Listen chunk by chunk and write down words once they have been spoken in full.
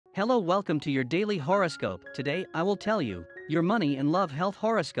Hello, welcome to your daily horoscope. Today, I will tell you your money and love health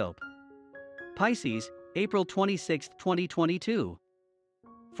horoscope. Pisces, April 26, 2022.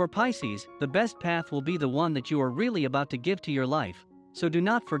 For Pisces, the best path will be the one that you are really about to give to your life. So do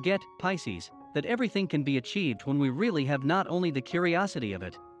not forget, Pisces, that everything can be achieved when we really have not only the curiosity of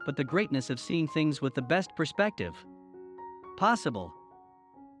it, but the greatness of seeing things with the best perspective possible.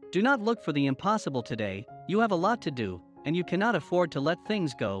 Do not look for the impossible today. You have a lot to do, and you cannot afford to let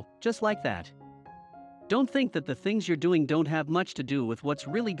things go just like that. Don't think that the things you're doing don't have much to do with what's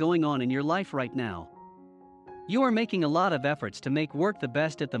really going on in your life right now. You are making a lot of efforts to make work the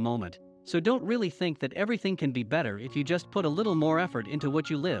best at the moment, so don't really think that everything can be better if you just put a little more effort into what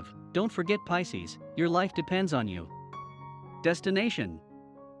you live. Don't forget, Pisces, your life depends on you. Destination.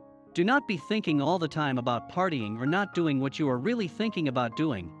 Do not be thinking all the time about partying or not doing what you are really thinking about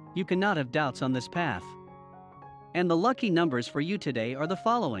doing. You cannot have doubts on this path. And the lucky numbers for you today are the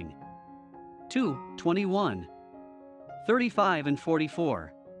following: 2, 21, 35 and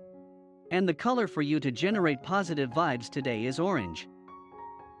 44. And the color for you to generate positive vibes today is orange.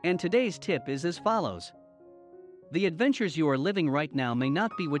 And today's tip is as follows. The adventures you are living right now may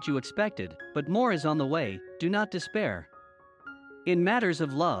not be what you expected, but more is on the way. Do not despair. In matters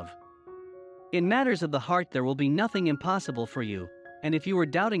of love. In matters of the heart, there will be nothing impossible for you. And if you were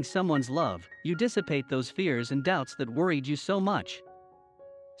doubting someone's love, you dissipate those fears and doubts that worried you so much.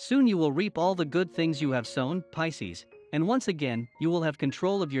 Soon you will reap all the good things you have sown, Pisces, and once again, you will have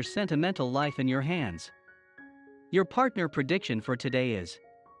control of your sentimental life in your hands. Your partner prediction for today is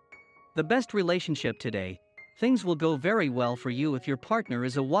the best relationship today. Things will go very well for you if your partner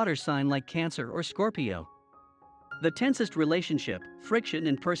is a water sign like Cancer or Scorpio. The tensest relationship, friction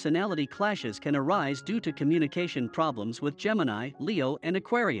and personality clashes can arise due to communication problems with Gemini, Leo and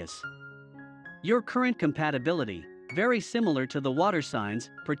Aquarius. Your current compatibility, very similar to the water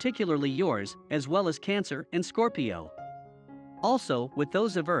signs, particularly yours, as well as Cancer and Scorpio. Also, with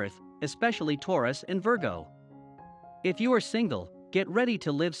those of Earth, especially Taurus and Virgo. If you are single, get ready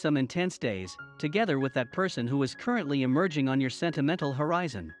to live some intense days, together with that person who is currently emerging on your sentimental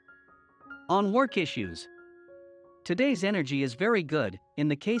horizon. On work issues. Today's energy is very good, in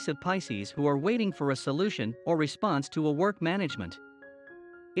the case of Pisces who are waiting for a solution or response to a work management.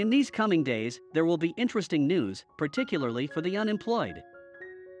 In these coming days, there will be interesting news, particularly for the unemployed.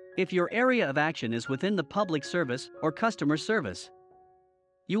 If your area of action is within the public service or customer service,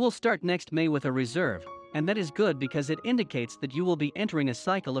 you will start next May with a reserve, and that is good because it indicates that you will be entering a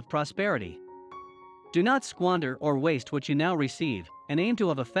cycle of prosperity. Do not squander or waste what you now receive, and aim to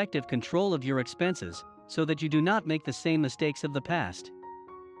have effective control of your expenses, so that you do not make the same mistakes of the past.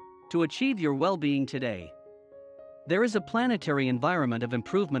 To achieve your well-being today, there is a planetary environment of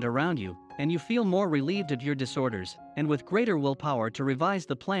improvement around you, and you feel more relieved of your disorders, and with greater willpower to revise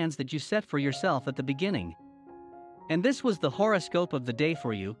the plans that you set for yourself at the beginning. And this was the horoscope of the day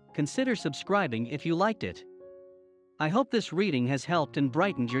for you. Consider subscribing if you liked it. I hope this reading has helped and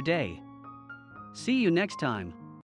brightened your day. See you next time.